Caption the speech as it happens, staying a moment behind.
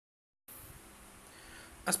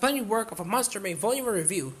A splendid work of a monster Maid volume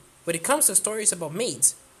review. When it comes to stories about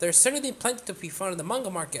maids, there is certainly plenty to be found in the manga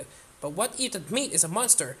market, but what if that maid is a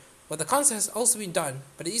monster? Well, the concept has also been done,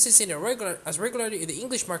 but it isn't seen as regularly in the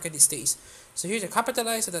English market these days. So here to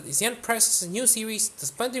capitalize on that is Yen Press's new series, The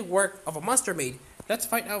Splendid Work of a Monster Maid. Let's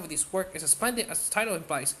find out if this work is as splendid as the title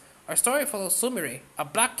implies. Our story follows Sumire, a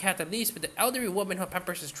black cat that lives with the elderly woman who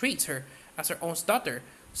pampers and treats her as her own daughter.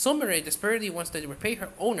 Sumire desperately wants to repay her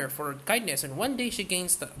owner for her kindness, and one day she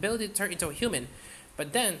gains the ability to turn into a human.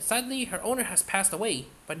 But then, sadly, her owner has passed away,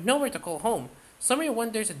 but nowhere to call home. Sumire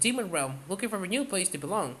wanders a demon realm, looking for a new place to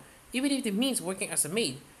belong, even if it means working as a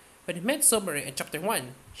maid. When we met Sumire in Chapter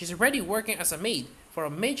 1, she's already working as a maid for a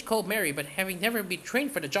mage called Mary, but having never been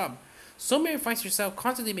trained for the job. Sumire finds herself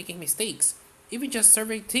constantly making mistakes, even just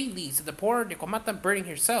serving tea leaves to the poor Nekomata, burning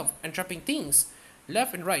herself and dropping things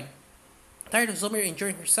left and right. Tired of Sumire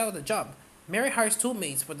enduring herself the job, Mary hires two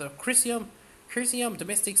maids for the Chrysium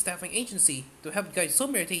Domestic Staffing Agency to help guide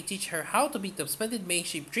Sumire to teach her how to be the splendid maid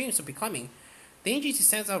she dreams of becoming. The agency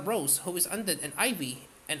sends out Rose, who is undead, and Ivy,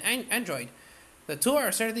 an android. The two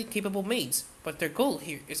are certainly capable maids, but their goal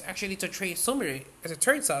here is actually to train Sumire. As it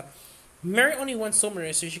turns out, Mary only wants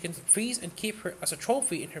Sumire so she can freeze and keep her as a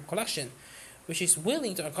trophy in her collection, which she's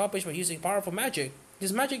willing to accomplish by using powerful magic.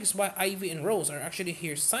 This magic is why Ivy and Rose are actually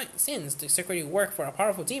here since they secretly work for a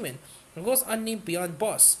powerful demon who goes unnamed beyond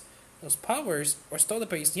boss. Those powers were stolen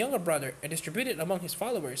by his younger brother and distributed among his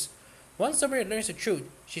followers. Once Sumire learns the truth,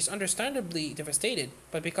 she's understandably devastated,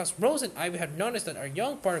 but because Rose and Ivy have noticed that our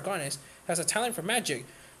young protagonist has a talent for magic,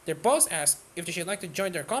 their boss asks if she'd like to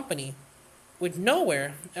join their company. With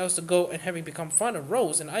nowhere else to go and having become fond of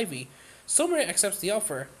Rose and Ivy, Sumire accepts the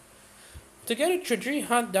offer. Together, Tradri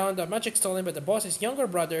hunt down the magic stolen by the boss's younger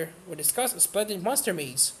brother, we discuss Splendid Monster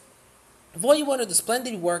Maids. Volume 1 of the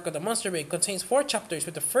Splendid Work of the Monster Maid contains 4 chapters,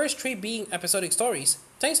 with the first 3 being episodic stories.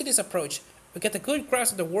 Thanks to this approach, we get a good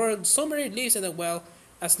grasp of the world Sumire lives in, well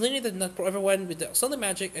as limited not for everyone with the stolen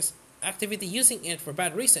magic as activity using it for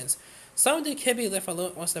bad reasons. Some of it can be left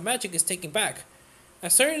alone once the magic is taken back. I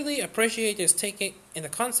certainly appreciate this taking in the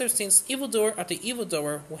concept since evildoer after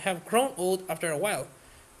evildoer will have grown old after a while.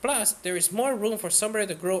 Plus, there is more room for Sumire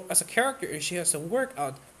to grow as a character if she has to work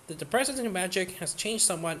out that the presence in magic has changed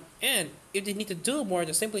someone, and if they need to do more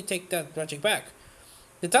than simply take that magic back.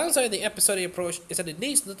 The downside of the episodic approach is that it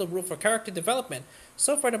leaves little room for character development,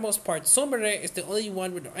 so for the most part, Sumire is the only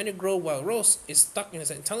one with any growth while Rose is stuck in as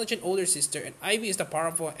an intelligent older sister and Ivy is the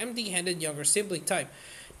powerful, empty-handed younger sibling type.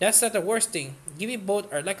 That's not the worst thing, given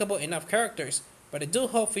both are likable enough characters, but I do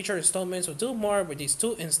hope future installments will do more with these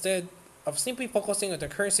two instead of simply focusing on the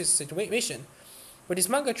current situation. Where this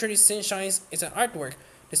manga truly shines is an artwork.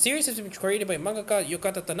 The series has been created by mangaka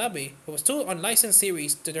Yukata Tanabe, who has 2 unlicensed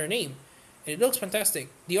series to their name, and it looks fantastic.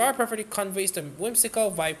 The art perfectly conveys the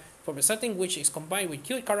whimsical vibe from a setting which is combined with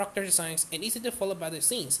cute character designs and easy to follow battle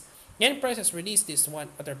scenes. Yen Press has released this one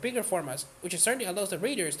at their bigger formats, which certainly allows the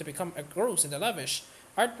readers to become engrossed in the lavish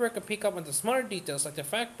artwork and pick up on the smaller details like the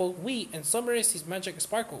fact both we and Sumire sees magic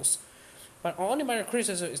sparkles. My only minor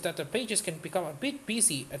criticism is that the pages can become a bit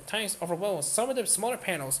busy, at times overwhelmed with some of the smaller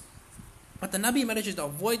panels, but the Nabi manages to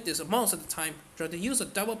avoid this most of the time through the use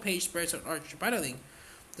of double-page spreads and arch paneling.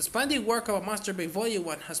 The Splendid Work of a Monster Maid Volume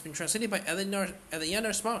 1 has been translated by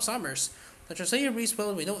Eliana Summers. The translation reads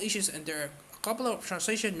well with no issues, and there are a couple of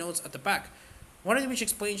translation notes at the back, one of which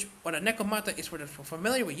explains what a Nekomata is for the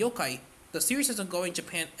familiar with yokai. The series is ongoing in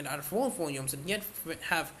Japan and out of 4 volumes, and yet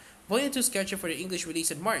have Volume 2 scheduled for the English release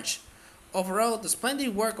in March. Overall, The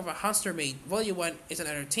Splendid Work of a Monster Maid Volume 1 is an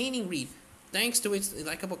entertaining read, thanks to its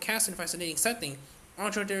likable cast and fascinating setting,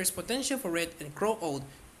 although there is potential for it and grow old,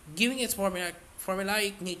 giving its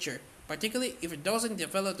formulaic nature, particularly if it doesn't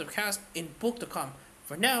develop the cast in book to come.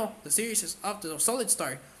 For now, the series is off to a solid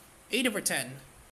start, 8 over 10.